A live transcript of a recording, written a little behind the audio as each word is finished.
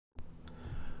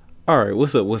Alright,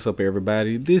 what's up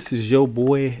everybody? This is your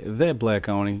boy, That Black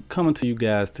Oni, coming to you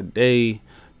guys today to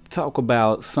talk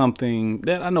about something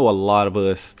that I know a lot of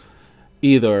us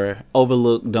either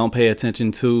overlook, don't pay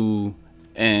attention to,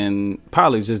 and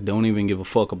probably just don't even give a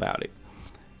fuck about it.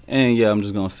 And yeah, I'm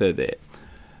just gonna say that.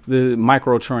 The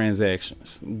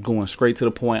microtransactions. Going straight to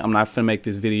the point, I'm not finna make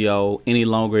this video any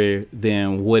longer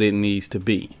than what it needs to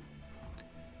be.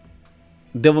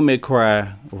 Devil May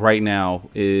Cry right now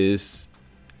is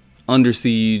under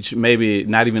siege, maybe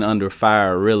not even under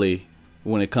fire really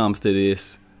when it comes to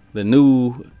this. The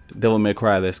new Devil May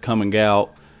Cry that's coming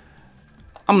out,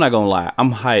 I'm not gonna lie,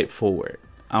 I'm hyped for it.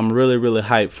 I'm really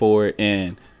hyped for it,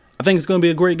 and I think it's gonna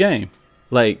be a great game.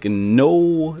 Like,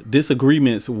 no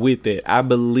disagreements with it. I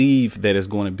believe that it's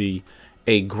going to be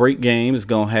a great game. It's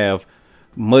gonna have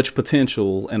much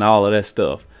potential and all of that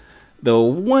stuff. The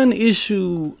one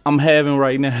issue I'm having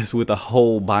right now is with the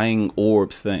whole buying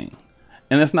orbs thing.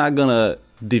 And that's not gonna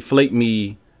deflate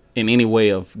me in any way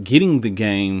of getting the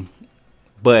game,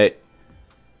 but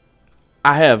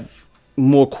I have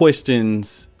more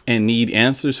questions and need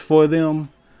answers for them.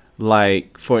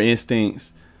 Like, for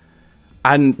instance,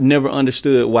 I never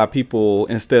understood why people,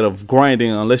 instead of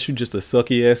grinding, unless you're just a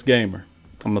sucky ass gamer,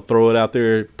 I'm gonna throw it out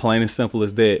there, plain and simple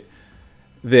as that,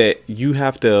 that you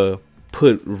have to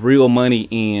put real money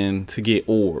in to get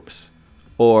orbs,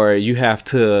 or you have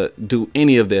to do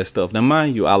any of that stuff. Now,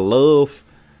 mind you, I love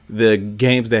the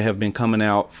games that have been coming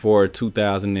out for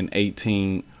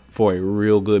 2018 for a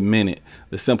real good minute.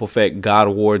 The simple fact God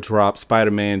of War dropped,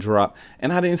 Spider-Man dropped,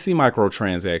 and I didn't see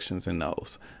microtransactions in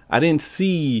those. I didn't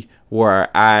see where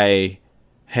I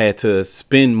had to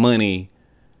spend money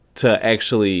to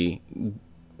actually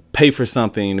pay for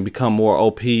something to become more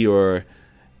OP or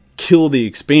kill the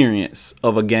experience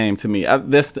of a game. To me, I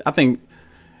think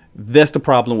that's the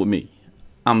problem with me.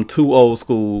 I'm too old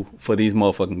school for these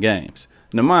motherfucking games.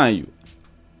 Now, mind you,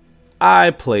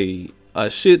 I play a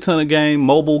shit ton of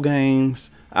mobile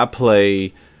games. I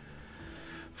play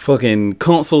fucking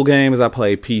console games. I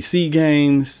play PC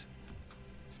games.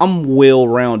 I'm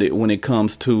well-rounded when it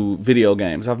comes to video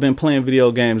games. I've been playing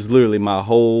video games literally my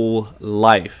whole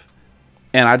life.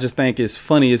 And I just think it's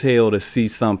funny as hell to see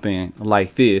something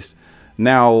like this.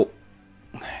 Now,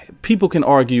 people can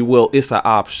argue, well, it's an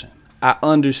option. I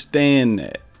understand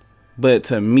that. But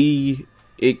to me,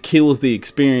 it kills the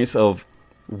experience of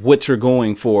what you're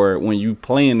going for when you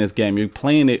playing this game. You're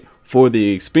playing it for the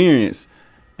experience.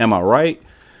 Am I right?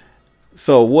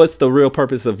 So what's the real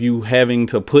purpose of you having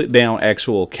to put down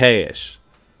actual cash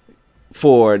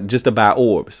for just to buy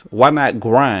orbs? Why not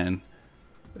grind?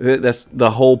 That's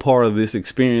the whole part of this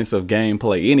experience of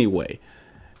gameplay anyway.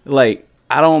 Like,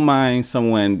 I don't mind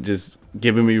someone just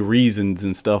giving me reasons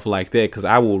and stuff like that, because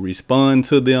I will respond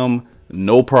to them,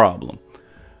 no problem.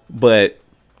 But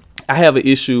I have an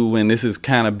issue when this is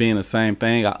kind of being the same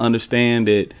thing. I understand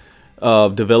that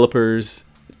developers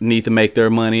need to make their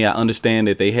money. I understand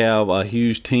that they have a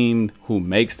huge team who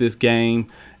makes this game,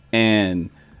 and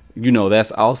you know,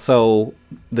 that's also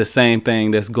the same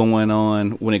thing that's going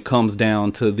on when it comes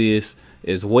down to this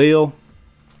as well.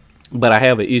 But I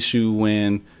have an issue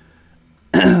when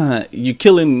you're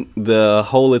killing the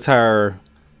whole entire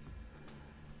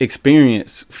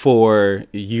experience for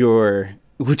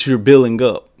what you're building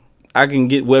up. I can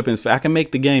get weapons. I can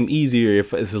make the game easier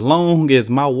as long as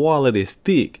my wallet is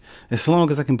thick. As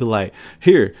long as I can be like,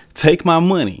 here, take my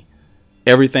money.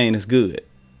 Everything is good.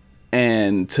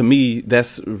 And to me,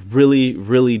 that's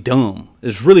really dumb.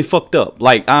 It's really fucked up.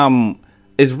 Like,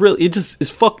 it's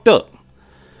fucked up.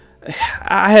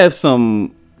 I have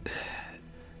some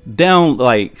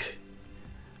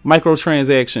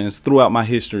microtransactions throughout my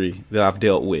history that I've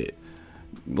dealt with.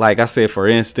 Like I said, for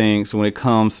instance, when it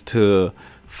comes to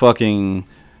fucking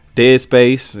Dead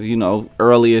Space, you know,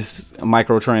 earliest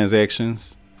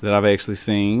microtransactions that I've actually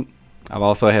seen. I've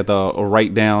also had to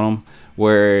write down them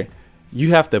where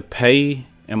you have to pay,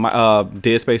 in my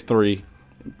Dead Space 3,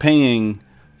 paying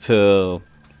to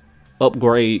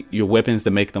upgrade your weapons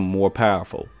to make them more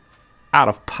powerful. Out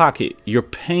of pocket, you're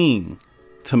paying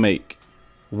to make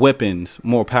weapons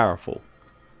more powerful.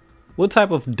 What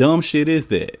type of dumb shit is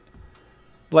that?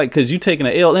 Like, because you taking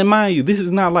an L, and mind you, this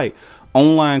is not like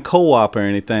online co-op or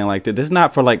anything like that. That's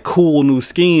not for like cool new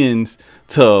skins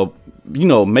to, you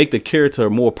know, make the character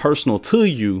more personal to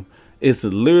you. It's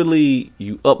literally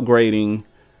you upgrading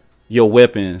your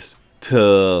weapons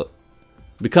to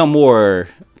become more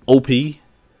OP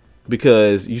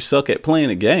because you suck at playing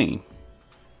a game.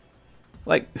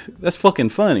 Like, that's fucking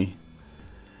funny.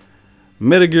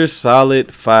 Metal Gear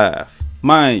Solid 5.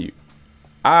 Mind you,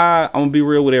 I'm gonna be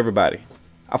real with everybody.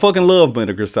 I fucking love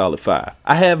Metal Gear Solid 5.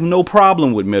 I have no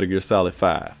problem with Metal Gear Solid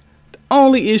 5. The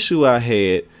only issue I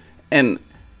had, and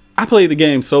I played the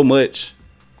game so much,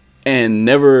 and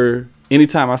never,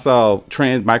 anytime I saw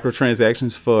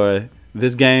microtransactions for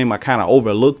this game, I kind of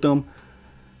overlooked them.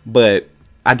 But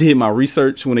I did my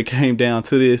research when it came down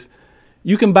to this.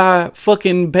 You can buy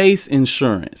fucking base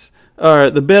insurance, or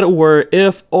the better word,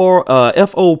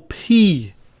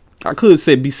 FOP. I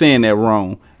could be saying that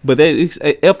wrong, but that is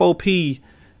a FOP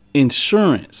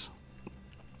insurance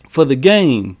for the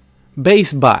game.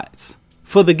 Base bots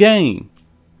for the game.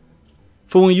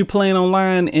 For when you're playing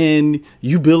online and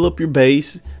you build up your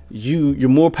base, you're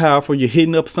more powerful. You're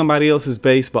hitting up somebody else's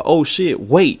base, but oh shit,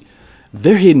 wait,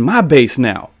 they're hitting my base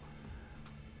now.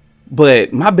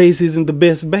 But my base isn't the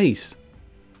best base.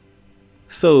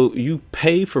 So you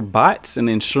pay for bots and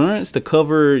insurance to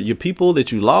cover your people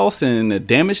that you lost and the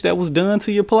damage that was done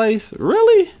to your place?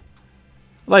 Really?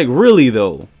 Like, really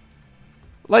though?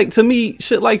 Like, to me,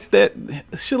 shit like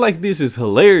this is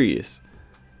hilarious.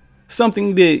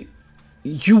 Something that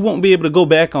you won't be able to go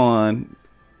back on,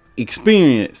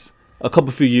 experience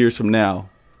a few years from now.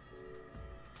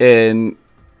 And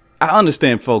I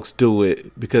understand folks do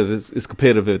it because it's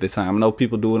competitive at the time. I know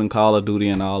people do it in Call of Duty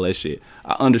and all that shit.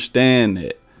 I understand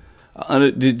that.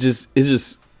 It's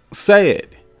just sad.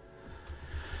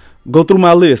 Go through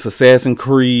my list. Assassin's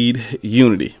Creed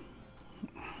Unity.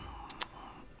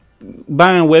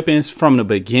 Buying weapons from the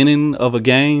beginning of a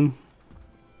game.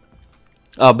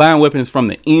 Buying weapons from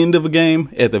the end of a game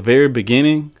at the very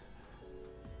beginning.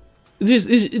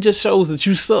 It just shows that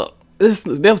you suck.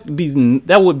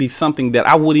 That would be something that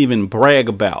I wouldn't even brag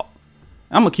about.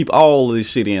 I'm gonna keep all of this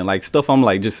shit in, like stuff I'm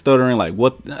like just stuttering, like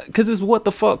what, because it's what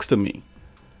the fucks to me.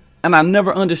 And I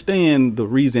never understand the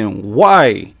reason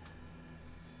why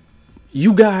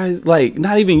you guys, like,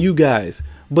 not even you guys,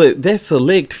 but that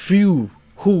select few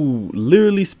who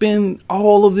literally spend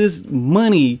all of this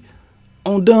money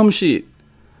on dumb shit.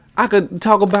 I could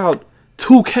talk about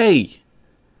 2K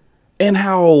and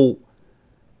how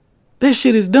that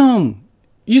shit is dumb.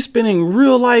 You spending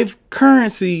real life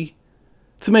currency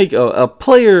to make a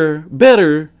player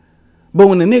better, but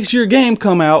when the next year game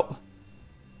come out,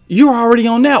 you're already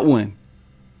on that one.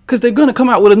 Cause they're gonna come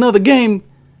out with another game,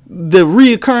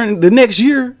 the next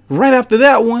year, right after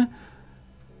that one.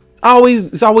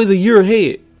 It's always a year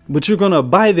ahead. But you're gonna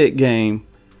buy that game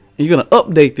and you're gonna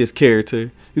update this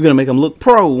character. You're gonna make them look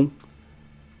pro,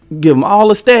 give them all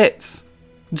the stats,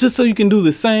 just so you can do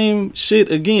the same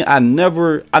shit again. I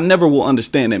never will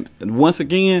understand that. And once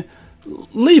again,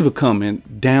 leave a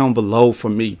comment down below for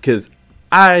me, because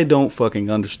I don't fucking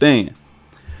understand.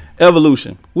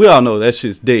 Evolution. We all know that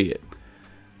shit's dead.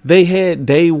 They had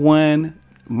day one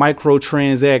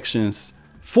microtransactions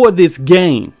for this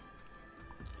game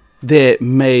that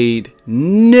made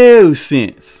no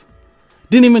sense.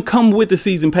 Didn't even come with the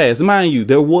season pass. Mind you,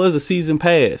 there was a season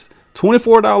pass.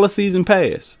 $24 season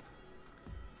pass.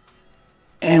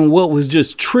 And what was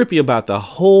just trippy about the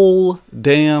whole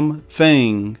damn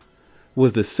thing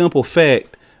was the simple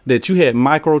fact that you had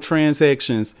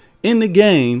microtransactions in the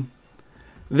game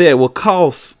that will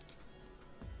cost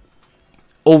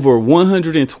over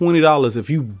 $120 if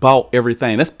you bought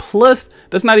everything.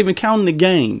 That's not even counting the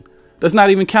game. That's not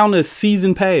even counting the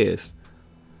season pass.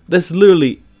 That's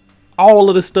literally all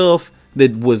of the stuff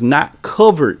that was not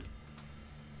covered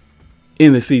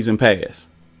in the season pass.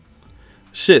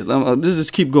 Shit, let's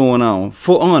just keep going on.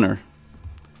 For Honor,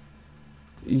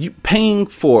 you paying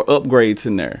for upgrades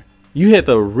in there. You had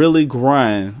to really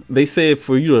grind. They said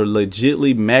for you to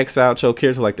legitly max out your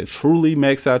character, like to truly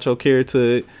max out your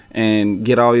character and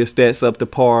get all your stats up to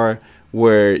par,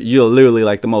 where you're literally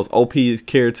like the most OP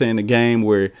character in the game.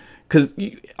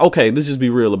 Okay, let's just be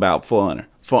real about For Honor.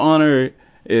 For Honor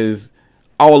is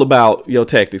all about your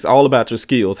tactics, all about your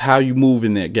skills, how you move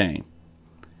in that game.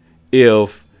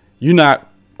 If you're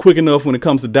not quick enough when it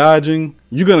comes to dodging,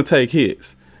 you're going to take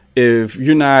hits. If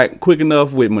you're not quick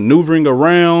enough with maneuvering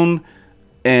around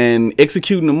and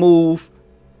executing a move,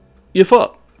 you're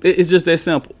fucked. It's just that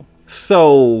simple.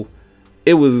 So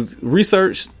it was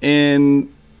researched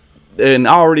and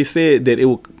already said that it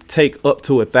will take up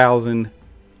to 1,000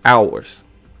 hours.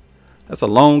 That's a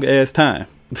long ass time.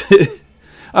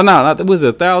 Oh no, was it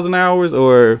 1,000 hours,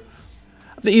 or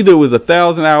I think either it was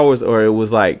 1,000 hours or it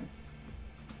was like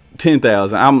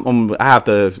 10,000. I have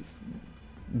to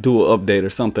do an update or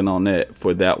something on that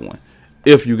for that one,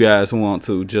 if you guys want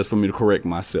to, just for me to correct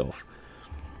myself.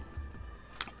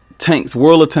 Tanks,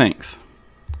 World of Tanks.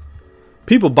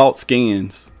 People bought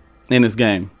skins in this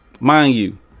game, mind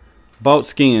you. Bought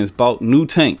skins, bought new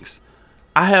tanks.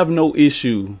 I have no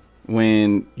issue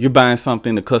when you're buying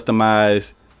something to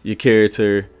customize your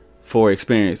character for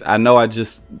experience. I know I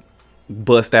just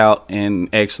bust out and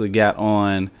actually got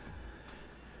on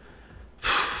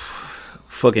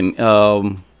fucking NBA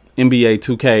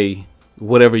 2K,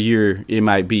 whatever year it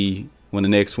might be when the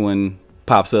next one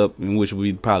pops up, and which will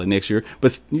be probably next year.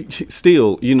 But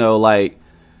still, you know, like,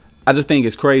 I just think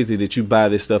it's crazy that you buy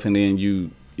this stuff and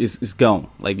then it's gone.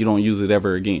 Like, you don't use it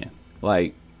ever again.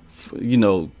 Like, you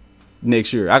know,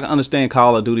 next year. I can understand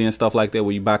Call of Duty and stuff like that,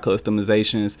 where you buy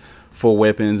customizations for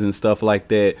weapons and stuff like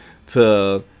that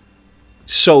to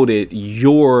show that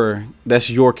that's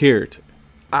your character.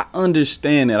 I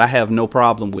understand that. I have no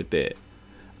problem with that.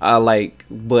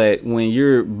 But when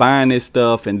you're buying this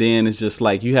stuff and then it's just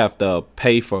like you have to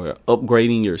pay for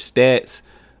upgrading your stats,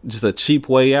 just a cheap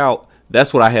way out.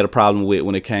 That's what I had a problem with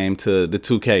when it came to the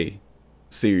 2K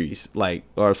series, like,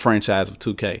 or franchise of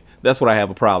 2K. That's what I have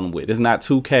a problem with. It's not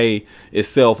 2K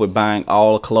itself with buying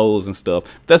all the clothes and stuff.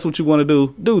 If that's what you want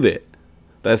to do that.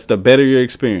 That's to better your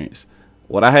experience.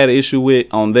 What I had an issue with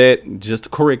on that, just to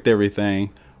correct everything,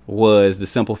 was the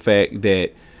simple fact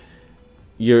that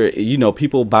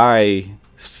people buy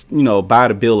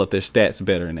to build up their stats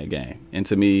better in that game. And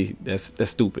to me, that's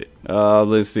stupid.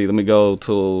 Let's see. Let me go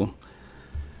to,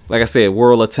 like I said,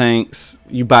 World of Tanks.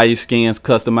 You buy your skins,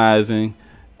 customizing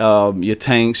your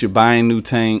tanks. You're buying new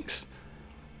tanks,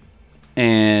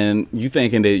 and you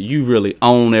thinking that you really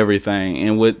own everything.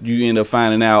 And what you end up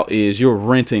finding out is you're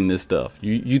renting this stuff.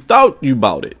 You thought you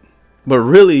bought it, but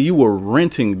really you were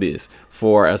renting this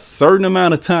for a certain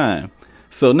amount of time.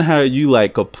 So now you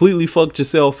like completely fucked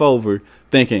yourself over,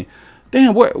 thinking,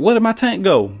 damn, where did my tank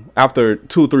go? After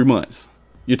 2 or 3 months,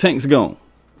 your tank's gone.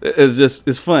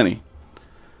 It's funny.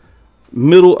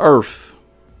 Middle Earth.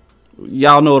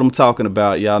 Y'all know what I'm talking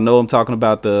about. Y'all know I'm talking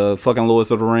about the fucking Lords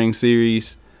of the Rings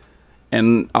series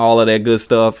and all of that good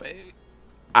stuff.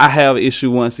 I have an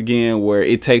issue once again where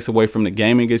it takes away from the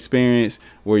gaming experience,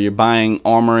 where you're buying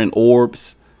armor and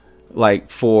orbs, like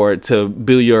to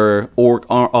build your orc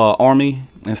army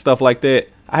and stuff like that.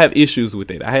 I have issues with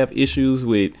it. I have issues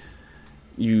with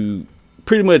you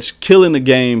pretty much killing the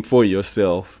game for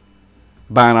yourself,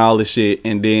 buying all this shit,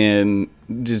 and then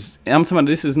I'm talking about,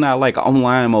 this is not like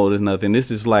online mode or nothing.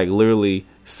 This is like literally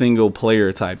single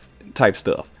player type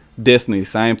stuff. Destiny,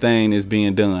 same thing is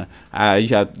being done. You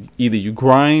have either you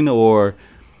grind or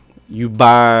you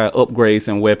buy upgrades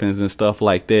and weapons and stuff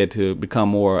like that to become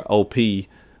more OP.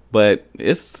 But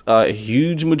it's a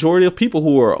huge majority of people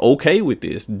who are okay with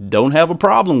this, don't have a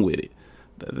problem with it.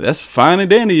 That's fine and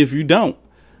dandy if you don't.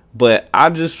 But I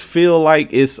just feel like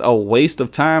it's a waste of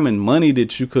time and money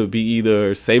that you could be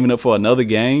either saving up for another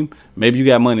game. Maybe you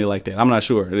got money like that. I'm not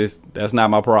sure. That's not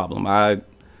my problem. I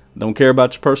don't care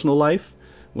about your personal life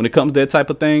when it comes to that type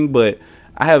of thing. But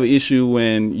I have an issue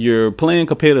when you're playing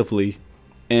competitively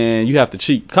and you have to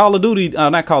cheat. Call of Duty,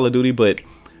 not Call of Duty, but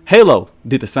Halo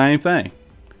did the same thing.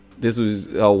 This was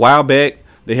a while back.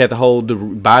 They had the whole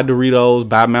buy Doritos,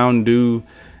 buy Mountain Dew,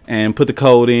 and put the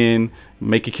code in,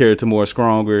 make your character more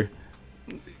stronger.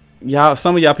 Y'all,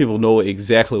 some of y'all people know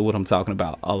exactly what I'm talking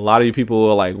about. A lot of you people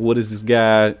are like, what is this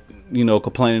guy,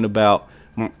 complaining about?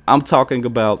 I'm talking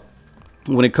about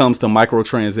when it comes to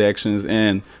microtransactions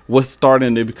and what's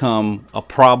starting to become a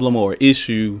problem or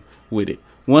issue with it.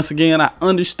 Once again, I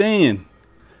understand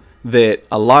that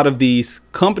a lot of these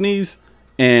companies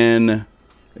and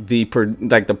the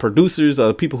producers or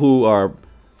the people who are,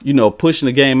 pushing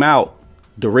the game out,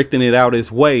 directing it out its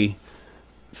way,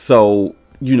 so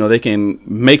they can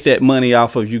make that money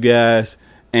off of you guys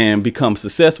and become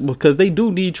successful, because they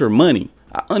do need your money.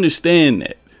 I understand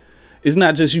that. It's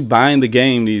not just you buying the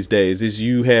game these days, it's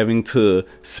you having to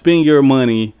spend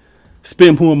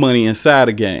more money inside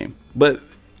the game. But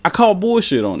I call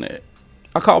bullshit on that.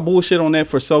 I call bullshit on that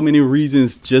for so many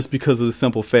reasons, just because of the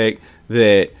simple fact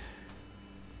that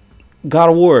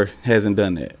God of War hasn't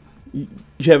done that. You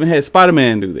haven't had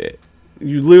Spider-Man do that.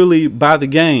 You literally buy the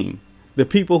game. The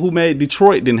people who made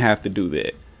Detroit didn't have to do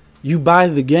that. You buy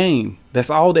the game. That's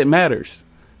all that matters.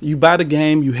 You buy the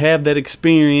game. You have that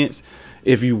experience.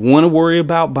 If you want to worry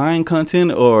about buying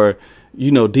content or,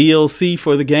 DLC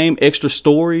for the game, extra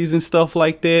stories and stuff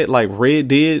like that, like Red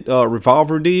Dead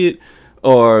Revolver did,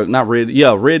 or not Red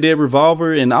Dead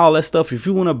Revolver and all that stuff. If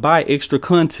you want to buy extra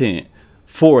content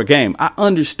for a game, I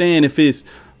understand if it's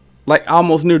like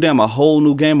almost near damn a whole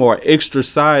new game or extra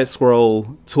side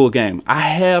scroll to a game. I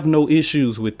have no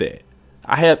issues with that.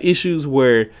 I have issues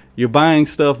where you're buying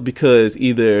stuff because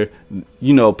either,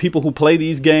 people who play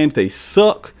these games, they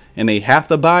suck and they have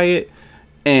to buy it,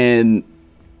 and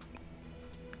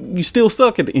you still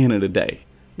suck at the end of the day.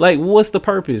 Like, what's the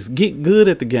purpose? Get good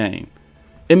at the game.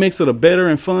 It makes it a better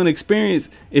and fun experience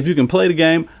if you can play the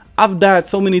game. I've died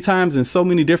so many times in so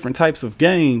many different types of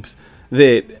games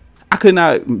that I could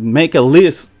not make a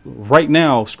list right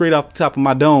now, straight off the top of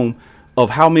my dome,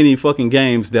 of how many fucking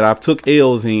games that I've took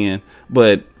L's in,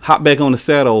 but hop back on the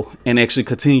saddle and actually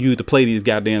continue to play these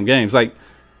goddamn games. Like,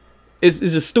 it's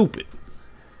just stupid.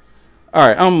 All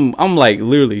right, I'm like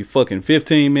literally fucking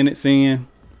 15 minutes in.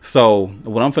 So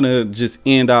what I'm gonna just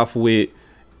end off with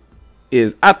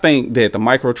is I think that the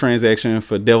microtransaction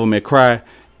for Devil May Cry,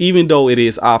 even though it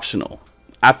is optional,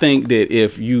 I think that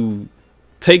if you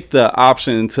take the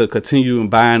option to continue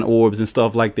buying orbs and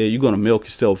stuff like that, you're gonna milk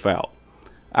yourself out.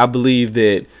 I believe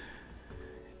that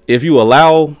if you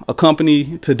allow a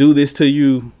company to do this to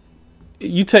you,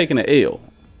 you taking an L.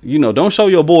 You know, don't show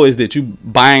your boys that you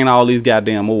buying all these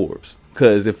goddamn orbs.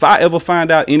 Because if I ever find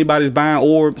out anybody's buying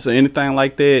orbs or anything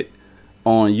like that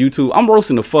on YouTube, I'm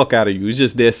roasting the fuck out of you. It's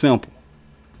just that simple.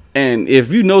 And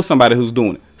if you know somebody who's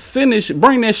doing it,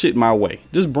 bring that shit my way.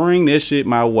 Just bring that shit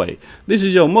my way. This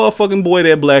is your motherfucking boy,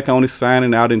 that black on, is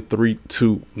signing out in 3,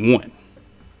 2, 1.